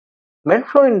Melt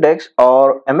flow index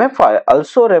or MFI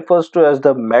also refers to as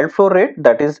the melt flow rate,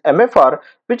 that is MFR,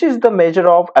 which is the measure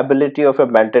of ability of a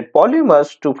melted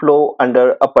polymers to flow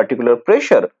under a particular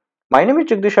pressure. My name is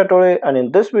Jagadish Atole, and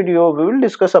in this video we will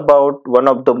discuss about one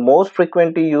of the most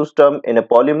frequently used term in a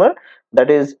polymer, that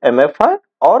is MFI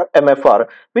or MFR,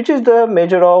 which is the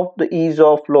measure of the ease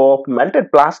of flow of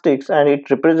melted plastics, and it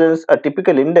represents a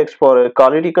typical index for a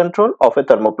quality control of a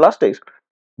thermoplastics.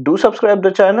 Do subscribe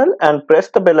the channel and press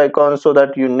the bell icon so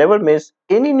that you never miss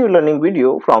any new learning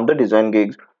video from the Design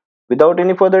Gigs. Without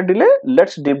any further delay,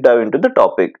 let's deep dive into the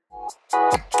topic.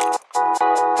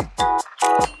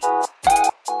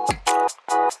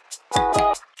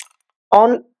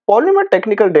 On polymer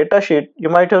technical datasheet, you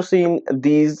might have seen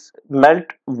these melt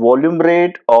volume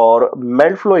rate or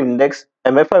melt flow index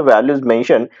MFI values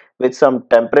mentioned with some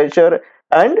temperature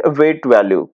and weight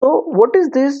value. So what is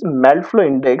this melt flow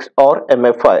index or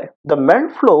MFI? The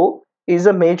melt flow is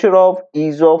a measure of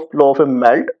ease of flow of a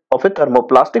melt of a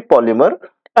thermoplastic polymer,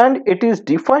 and it is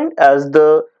defined as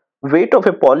the weight of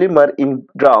a polymer in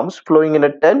grams flowing in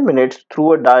a 10 minutes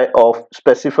through a die of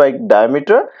specified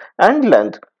diameter and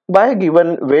length by a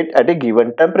given weight at a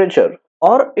given temperature.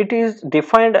 Or it is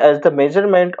defined as the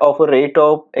measurement of a rate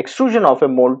of extrusion of a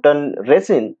molten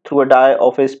resin through a die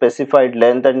of a specified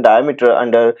length and diameter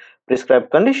under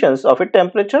prescribed conditions of a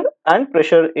temperature and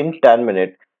pressure in 10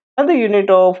 minutes. And the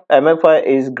unit of MFI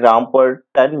is gram per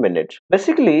 10 minutes.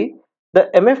 Basically,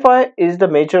 the MFI is the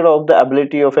measure of the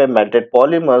ability of a melted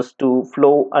polymers to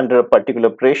flow under a particular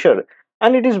pressure,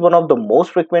 and it is one of the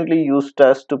most frequently used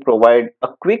tests to provide a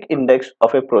quick index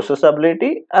of a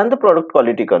processability and the product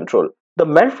quality control. The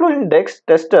melt flow index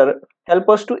tester help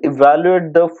us to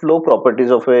evaluate the flow properties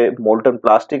of a molten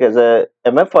plastic, as a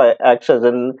MFI acts as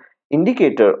an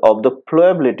indicator of the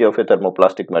flowability of a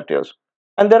thermoplastic materials.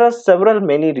 And there are several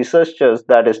many researchers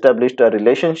that established a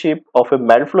relationship of a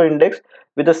melt flow index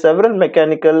with the several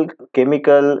mechanical,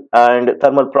 chemical, and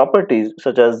thermal properties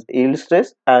such as yield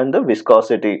stress and the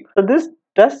viscosity. So this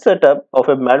test setup of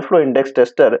a melt flow index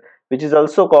tester, which is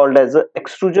also called as an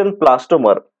extrusion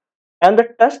plastomer, and the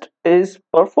test is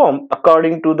performed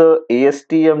according to the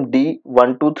ASTM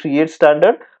D1238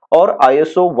 standard or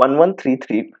ISO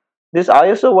 1133. This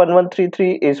ISO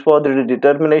 1133 is for the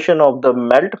determination of the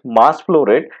melt mass flow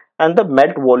rate and the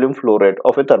melt volume flow rate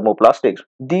of a thermoplastics.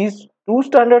 These two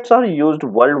standards are used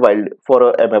worldwide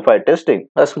for MFI testing.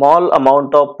 A small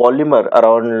amount of polymer,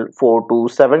 around 4 to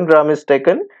 7 gram, is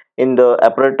taken in the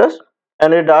apparatus,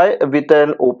 and a die with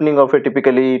an opening of a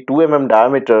typically 2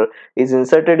 diameter is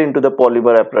inserted into the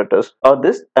polymer apparatus or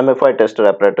this MFI tester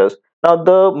apparatus. Now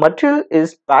the material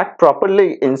is packed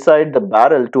properly inside the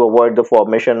barrel to avoid the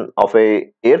formation of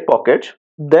a air pockets.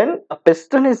 Then a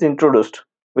piston is introduced,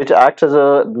 which acts as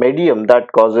a medium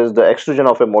that causes the extrusion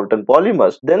of a molten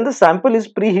polymers. Then the sample is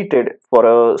preheated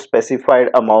for a specified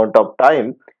amount of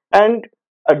time and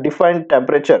a defined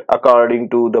temperature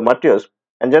according to the materials,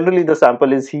 and generally the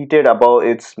sample is heated above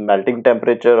its melting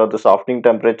temperature or the softening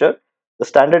temperature. The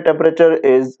standard temperature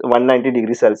is 190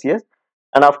 degrees Celsius,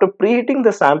 and after preheating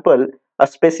the sample, a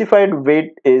specified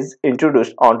weight is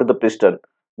introduced onto the piston.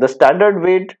 The standard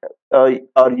weight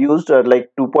are used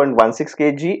like 2.16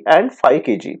 kg and 5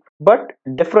 kg, but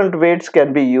different weights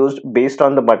can be used based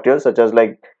on the material, such as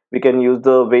like we can use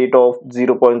the weight of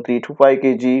 0.325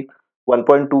 kg,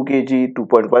 1.2 kg,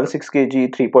 2.16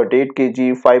 kg, 3.8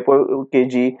 kg, 5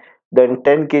 kg, then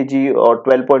 10 kg or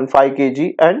 12.5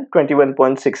 kg and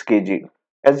 21.6 kg.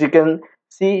 As you can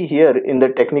see here in the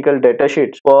technical data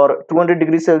sheets, for 200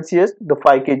 degrees Celsius, the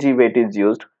 5 kg weight is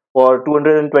used. For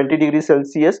 220 degrees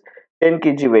Celsius, 10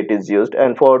 kg weight is used,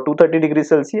 and for 230 degrees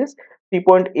Celsius,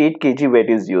 3.8 kg weight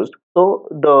is used. So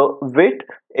the weight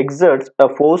exerts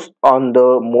a force on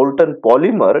the molten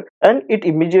polymer and it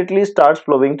immediately starts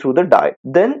flowing through the die.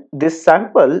 Then this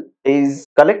sample is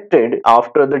collected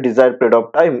after the desired period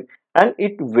of time and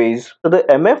it weighs. So the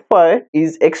MFI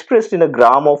is expressed in a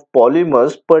gram of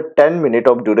polymers per 10 minute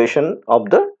of duration of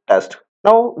the test.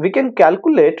 Now we can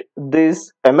calculate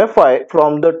this MFI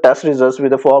from the test results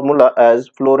with the formula as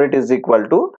flow rate is equal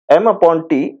to m upon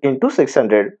t into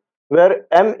 600, where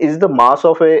m is the mass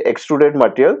of a extruded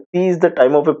material, t is the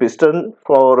time of a piston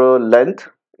for a length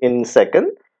in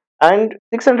second, and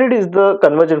 600 is the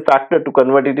conversion factor to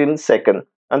convert it in second,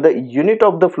 and the unit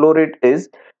of the flow rate is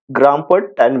gram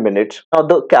per 10 minutes. Now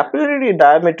the capillary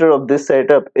diameter of this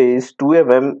setup is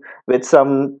 2 with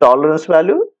some tolerance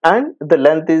value, and the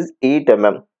length is 8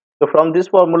 So from this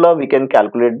formula we can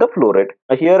calculate the flow rate.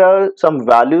 Now here are some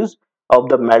values of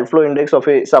the melt flow index of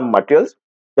some materials.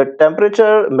 The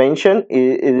temperature mentioned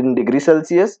is in degree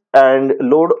Celsius, and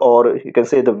load, or you can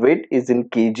say the weight, is in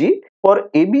kg. For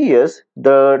ABS,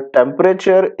 the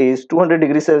temperature is 200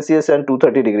 degrees Celsius and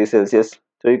 230 degrees Celsius.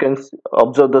 So you can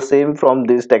observe the same from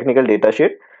this technical data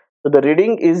sheet. So the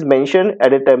reading is mentioned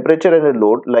at a temperature and a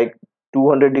load like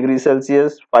 200 degrees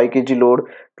Celsius, 5 kg load,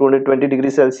 220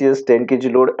 degrees Celsius, 10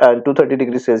 kg load, and 230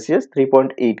 degrees Celsius,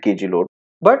 3.8 kg load.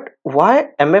 But why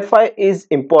MFI is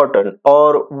important,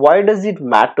 or why does it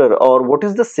matter, or what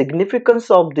is the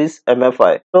significance of this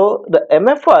MFI? So the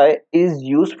MFI is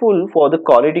useful for the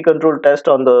quality control test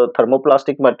on the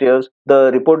thermoplastic materials. The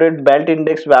reported melt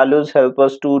index values help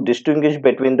us to distinguish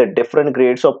between the different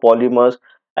grades of polymers,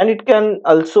 and it can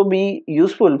also be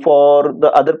useful for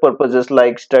the other purposes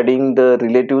like studying the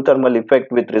relative thermal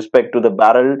effect with respect to the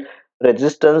barrel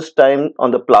resistance time on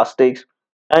the plastics,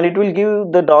 and it will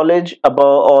give the knowledge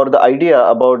about, or the idea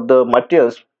about, the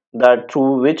materials that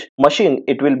through which machine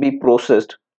it will be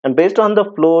processed, and based on the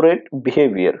flow rate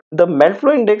behavior. The melt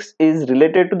flow index is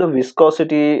related to the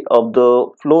viscosity of the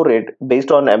flow rate. Based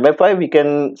on MFI, we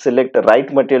can select the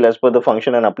right material as per the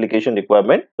function and application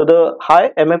requirement. So the high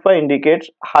MFI indicates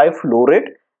high flow rate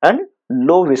and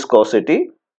low viscosity.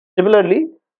 Similarly,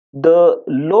 the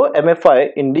low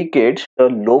MFI indicates the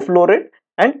low flow rate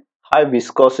and high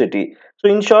viscosity. So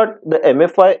in short, the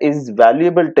MFI is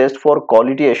valuable test for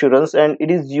quality assurance, and it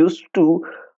is used to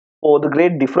for the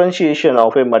great differentiation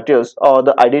of a materials or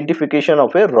the identification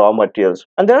of a raw materials.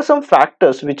 And there are some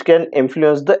factors which can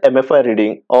influence the MFI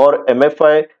reading or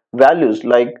MFI values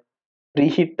like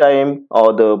preheat time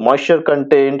or the moisture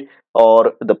content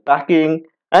or the packing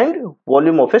and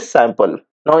volume of a sample.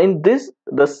 Now in this,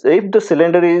 if the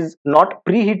cylinder is not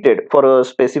preheated for a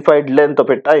specified length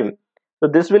of a time, so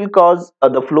this will cause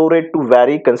the flow rate to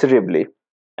vary considerably.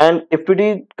 And if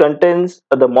it contains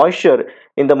the moisture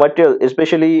in the material,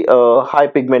 especially a high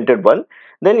pigmented one,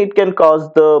 then it can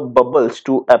cause the bubbles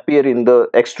to appear in the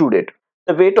extruded.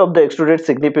 The weight of the extruded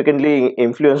significantly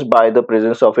influenced by the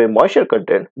presence of a moisture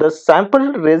content. The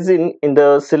sample resin in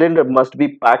the cylinder must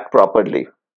be packed properly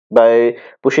by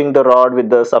pushing the rod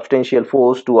with the substantial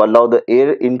force to allow the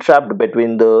air entrapped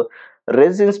between the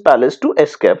resin's pallets to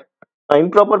escape.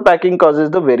 Improper packing causes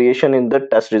the variation in the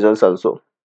test results also.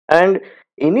 And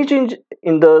any change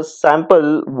in the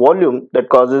sample volume that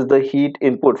causes the heat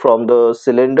input from the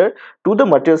cylinder to the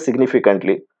material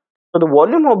significantly. So the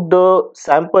volume of the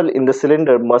sample in the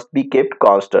cylinder must be kept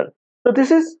constant. So this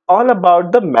is all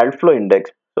about the melt flow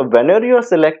index. So whenever you are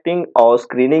selecting or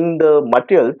screening the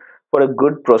material for a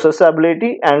good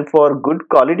processability and for good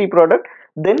quality product,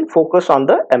 then focus on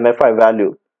the MFI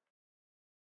value.